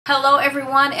Hello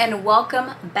everyone, and welcome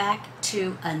back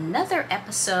to another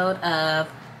episode of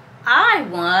I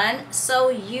Won So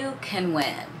You Can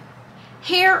Win.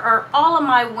 Here are all of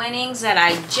my winnings that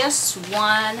I just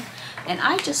won, and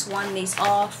I just won these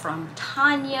all from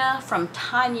Tanya, from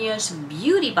Tanya's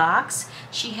Beauty Box.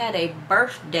 She had a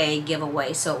birthday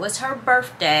giveaway, so it was her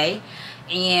birthday,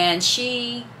 and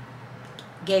she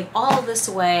gave all this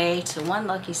away to one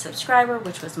lucky subscriber,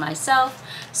 which was myself.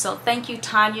 So thank you,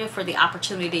 Tanya, for the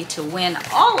opportunity to win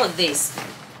all of these.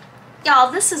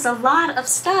 Y'all, this is a lot of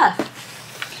stuff.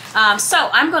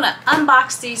 So I'm going to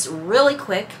unbox these really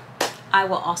quick. I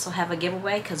will also have a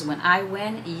giveaway because when I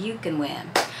win, you can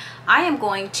win. I am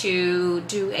going to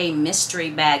do a mystery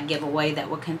bag giveaway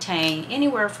that will contain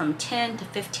anywhere from 10 to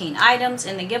 15 items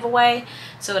in the giveaway.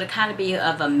 So it'll kind of be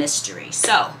of a mystery.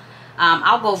 So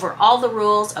I'll go over all the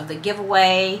rules of the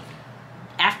giveaway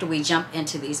after we jump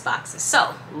into these boxes.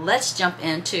 So let's jump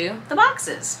into the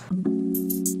boxes.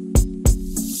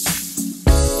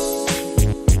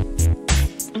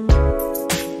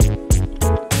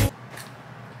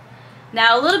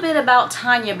 Now, a little bit about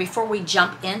Tanya before we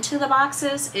jump into the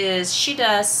boxes is she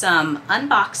does some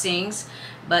unboxings,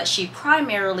 but she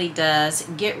primarily does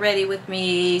get ready with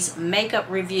me's, makeup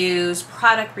reviews,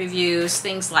 product reviews,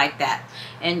 things like that.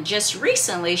 And just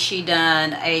recently she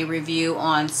done a review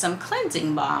on some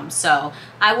cleansing balms. So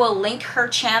I will link her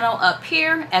channel up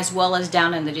here as well as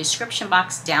down in the description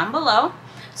box down below.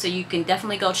 So you can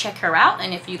definitely go check her out.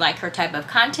 And if you like her type of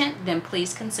content, then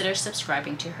please consider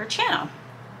subscribing to her channel.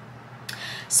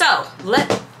 So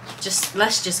let's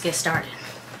just get started.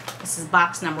 This is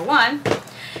box number one.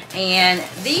 And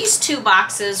these two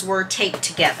boxes were taped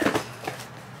together.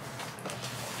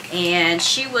 And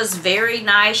she was very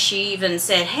nice. She even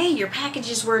said, hey, your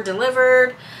packages were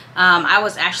delivered. I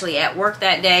was actually at work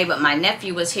that day, but my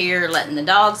nephew was here letting the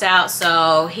dogs out,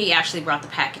 so he actually brought the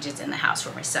packages in the house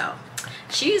for me. So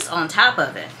she's on top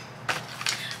of it.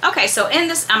 Okay, so in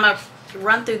this, I'm going to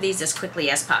run through these as quickly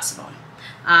as possible.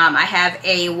 I have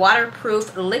a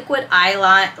waterproof liquid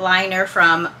eyeliner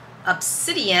from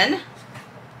Obsidian.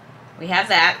 We have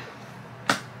that.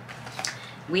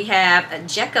 We have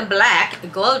Jecca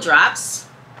Black Glow Drops.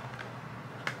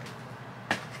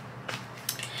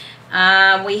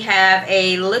 We have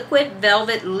a liquid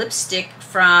velvet lipstick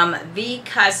from V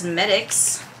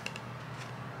Cosmetics.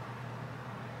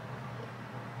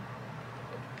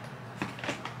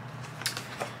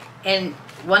 And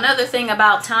one other thing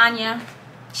about Tanya,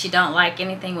 she don't like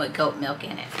anything with goat milk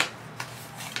in it.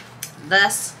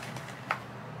 Thus,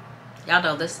 y'all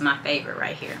know this is my favorite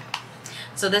right here.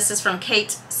 So this is from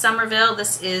Kate Somerville.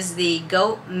 This is the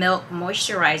Goat Milk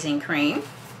Moisturizing Cream.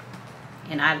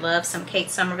 And I love some Kate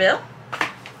Somerville.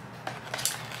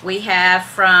 We have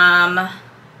from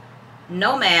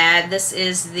Nomad. This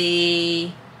is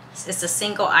it's a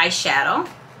single eyeshadow.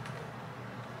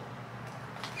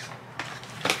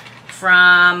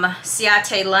 From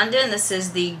Ciate London, this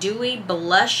is the Dewy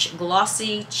Blush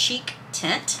Glossy Cheek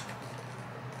Tint.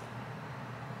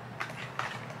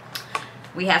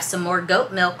 We have some more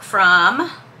goat milk from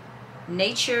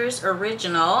Nature's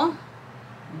Original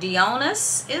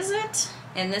Dionys, is it?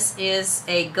 And this is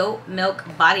a goat milk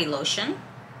body lotion.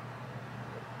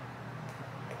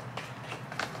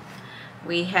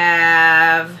 We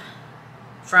have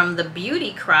from the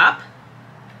Beauty Crop.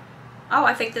 Oh,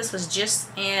 I think this was just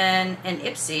in an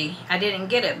Ipsy. I didn't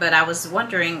get it, but I was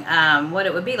wondering what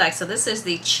it would be like. So this is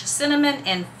the Cinnamon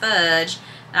and Fudge.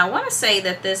 And I want to say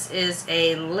that this is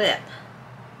a lip.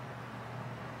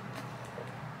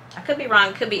 I could be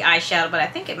wrong, it could be eyeshadow, but I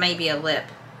think it may be a lip.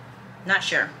 Not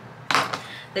sure.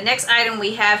 The next item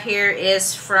we have here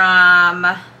is from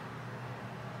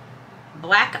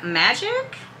Black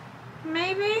Magic,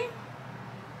 maybe?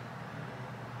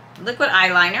 Liquid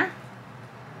eyeliner.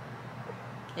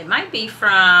 It might be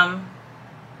from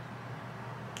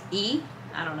E,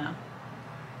 I don't know.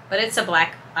 But it's a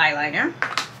black eyeliner.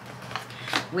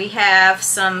 We have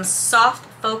some Soft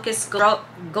Focus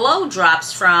Glow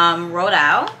Drops from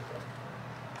Rodale.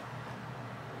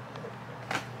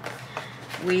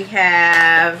 We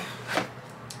have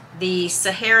the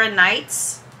Sahara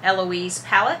Nights Eloise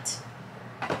palette.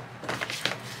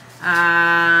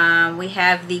 We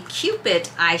have the Cupid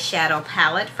eyeshadow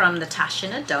palette from Natasha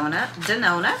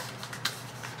Denona.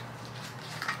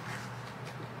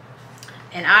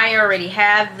 And I already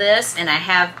have this, and I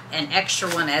have an extra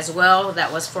one as well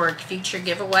that was for a future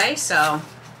giveaway, so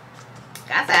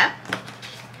got that.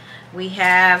 We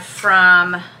have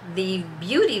from the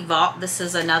Beauty Vault, this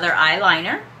is another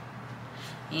eyeliner,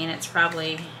 and it's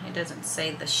probably, it doesn't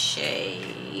say the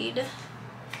shade,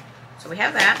 so we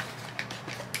have that.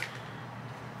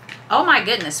 Oh my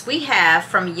goodness, we have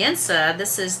from Yinsa,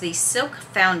 this is the Silk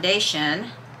Foundation,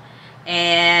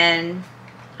 and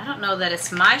I don't know that it's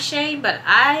my shade, but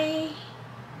I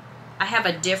have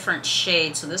a different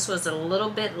shade, so this was a little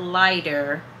bit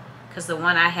lighter because the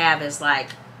one I have is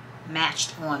like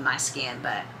matched on my skin,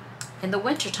 but in the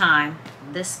wintertime,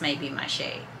 this may be my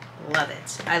shade. Love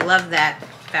it. I love that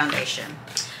foundation.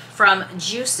 From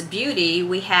Juice Beauty,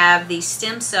 we have the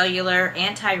Stem Cellular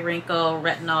Anti-Wrinkle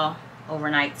Retinol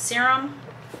Overnight Serum.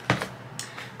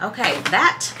 Okay,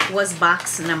 that was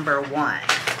box number 1.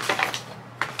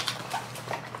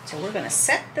 So we're going to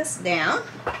set this down.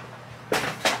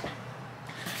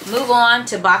 Move on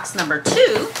to box number 2.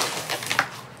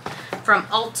 From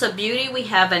Ulta Beauty, we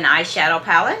have an eyeshadow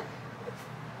palette.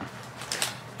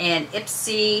 An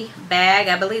Ipsy bag.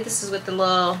 I believe this is with the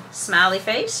little smiley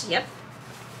face. Yep.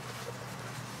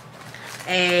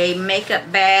 A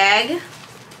makeup bag.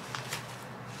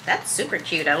 That's super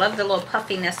cute. I love the little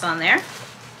puffiness on there.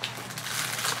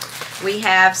 We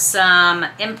have some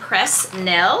Impress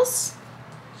nails.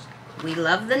 We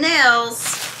love the nails.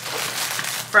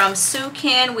 From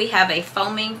Sukin, we have a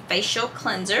foaming facial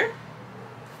cleanser.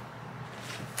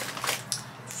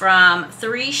 From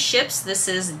 3 Ships, this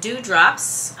is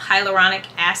Dewdrops Hyaluronic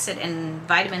Acid and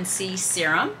Vitamin C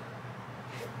Serum.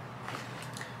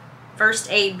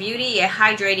 First Aid Beauty, a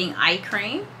hydrating eye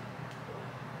cream.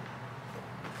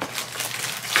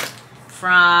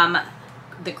 From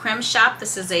the Creme Shop,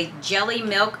 this is a Jelly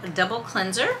Milk Double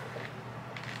Cleanser.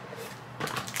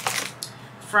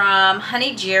 From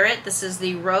Honey Jarrett, this is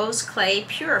the Rose Clay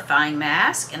Purifying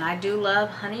Mask, and I do love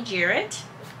Honey Jarrett.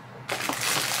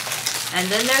 And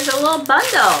then there's a little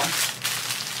bundle.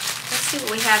 Let's see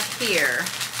what we have here.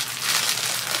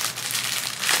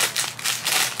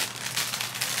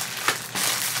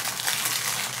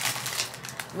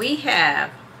 We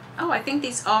have, oh, I think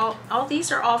these all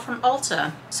these are all from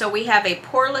Ulta. So we have a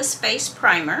poreless face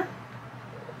primer.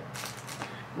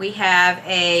 We have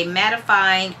a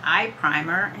mattifying eye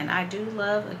primer, and I do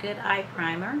love a good eye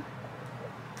primer.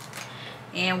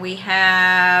 And we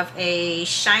have a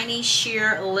shiny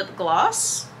sheer lip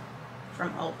gloss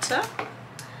from Ulta.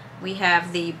 We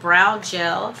have the brow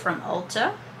gel from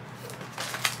Ulta.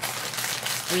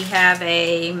 We have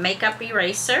a makeup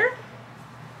eraser.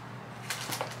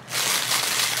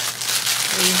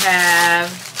 We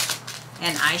have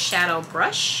an eyeshadow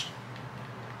brush.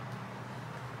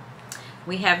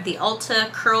 We have the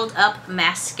Ulta Curled Up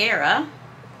Mascara.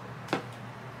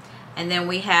 And then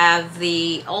we have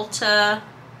the Ulta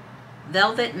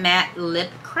Velvet Matte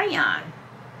Lip Crayon.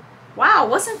 Wow,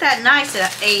 wasn't that nice?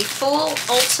 A full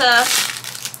Ulta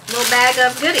little bag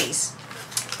of goodies.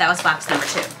 That was box number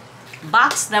 2.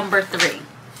 Box number 3.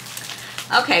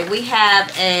 Okay, we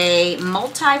have a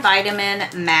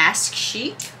multivitamin mask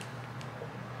sheet.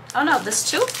 Oh no, this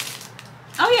 2?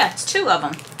 Oh yeah, it's 2 of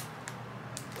them.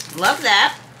 Love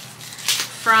that.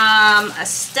 From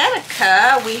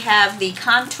Estetica, we have the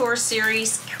Contour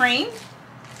Series Cream.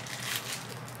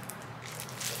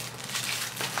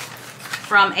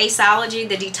 From Aceology,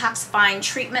 the Detoxifying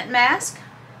Treatment Mask.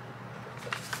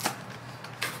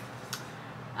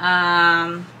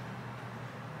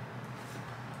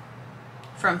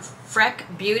 From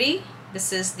Freck Beauty,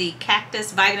 this is the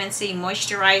Cactus Vitamin C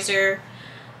Moisturizer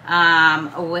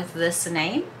with this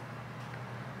name.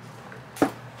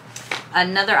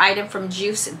 Another item from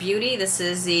Juice Beauty, this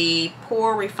is the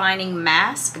Pore Refining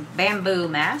Mask, Bamboo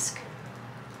Mask.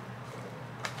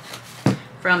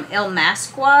 From Il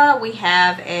Masqua, we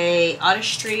have a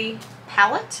Artistry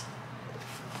palette.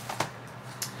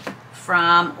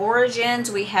 From Origins,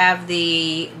 we have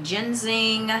the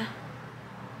Ginseng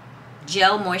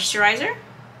Gel Moisturizer.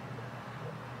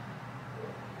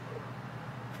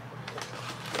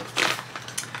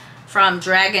 From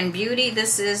Dragon Beauty,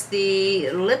 this is the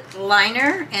Lip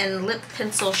Liner and Lip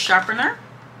Pencil Sharpener.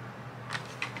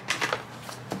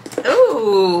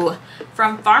 Ooh!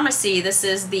 From Pharmacy, this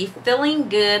is the Feeling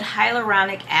Good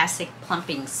Hyaluronic Acid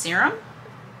Plumping Serum.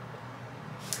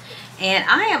 And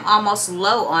I am almost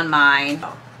low on mine.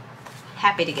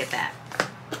 Happy to get that.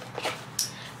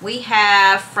 We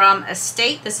have from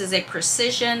Estate, this is a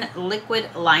Precision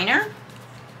Liquid Liner.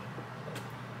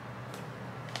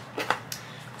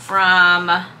 From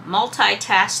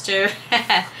Multitasker,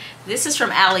 this is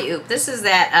from Alley Oop. This is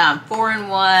that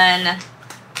 4-in-1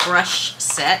 brush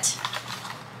set.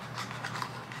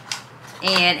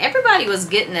 And everybody was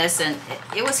getting this, and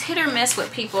it was hit or miss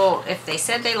with people. If they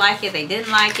said they like it, they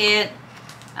didn't like it.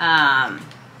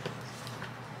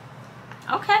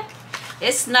 Okay.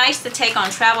 It's nice to take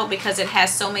on travel because it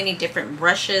has so many different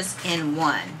brushes in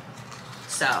one.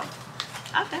 So,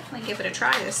 I'll definitely give it a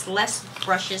try. There's less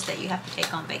brushes that you have to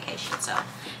take on vacation. So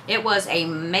it was a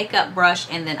makeup brush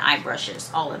and then eye brushes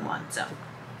all in one. So,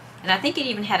 and I think it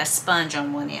even had a sponge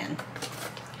on one end.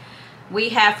 We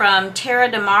have from Terra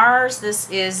de Mars. This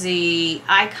is the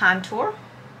eye contour.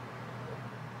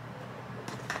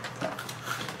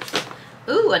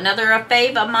 Ooh, another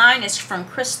fave of mine is from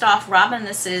Christoph Robin.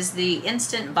 This is the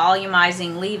Instant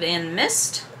Volumizing Leave-In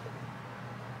Mist.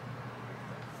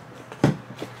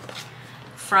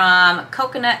 From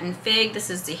Coconut and Fig, this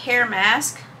is the hair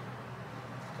mask.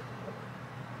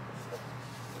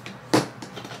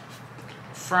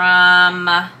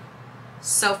 From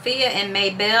Sophia and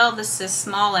Maybelle, this is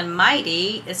Small and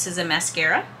Mighty. This is a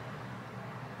mascara.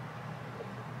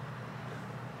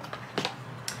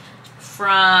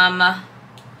 From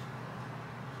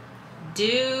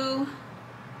Do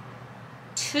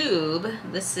Tube,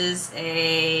 this is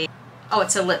a, oh,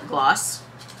 it's a lip gloss.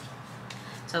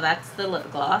 So that's the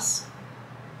lip gloss.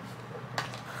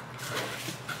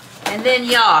 And then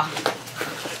y'all,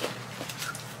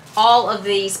 all of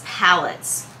these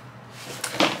palettes.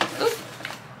 Oop.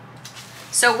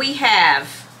 So we have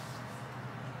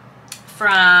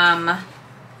from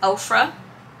Ofra,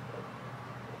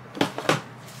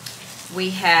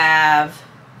 we have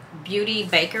Beauty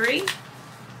Bakery,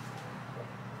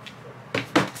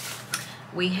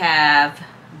 we have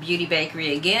Beauty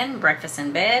Bakery again, Breakfast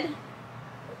in Bed.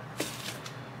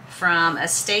 From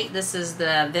Estate, this is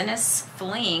the Venice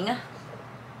Fling.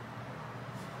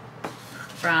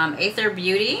 From Aether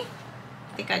Beauty,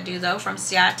 I think I do though, from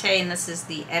Ciate, and this is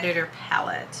the Editor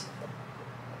Palette.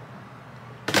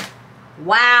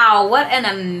 Wow, what an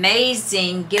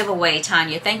amazing giveaway,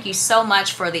 Tanya. Thank you so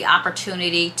much for the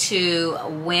opportunity to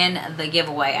win the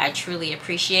giveaway. I truly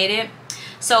appreciate it.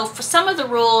 So for some of the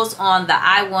rules on the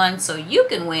I Won So You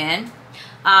Can Win,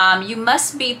 you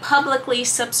must be publicly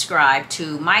subscribed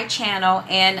to my channel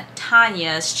and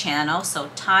Tanya's channel,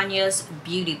 so Tanya's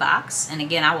Beauty Box. And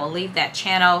again, I will leave that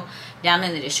channel down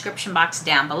in the description box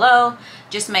down below.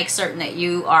 Just make certain that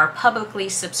you are publicly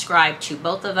subscribed to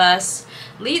both of us.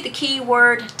 Leave the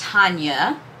keyword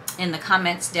Tanya in the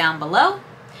comments down below.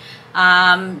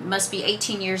 Must be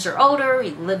 18 years or older,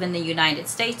 live in the United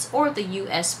States or the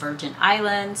U.S. Virgin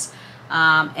Islands.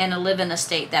 And live in a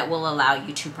state that will allow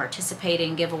you to participate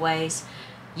in giveaways.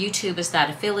 YouTube is not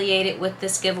affiliated with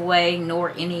this giveaway,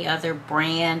 nor any other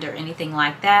brand or anything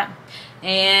like that.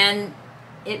 And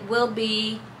it will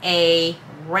be a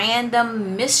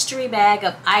random mystery bag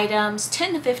of items,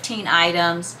 10 to 15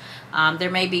 items. There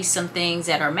may be some things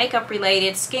that are makeup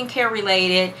related, skincare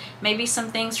related, maybe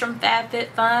some things from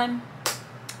FabFitFun.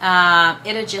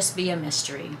 It'll just be a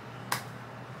mystery.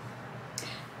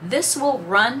 This will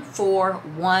run for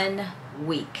 1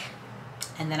 week,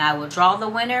 and then I will draw the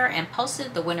winner and post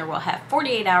it. The winner will have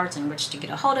 48 hours in which to get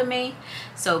a hold of me.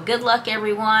 So good luck,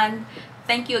 everyone.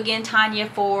 Thank you again, Tanya,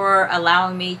 for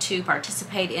allowing me to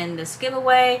participate in this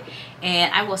giveaway,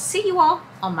 and I will see you all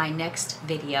on my next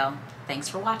video. Thanks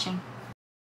for watching.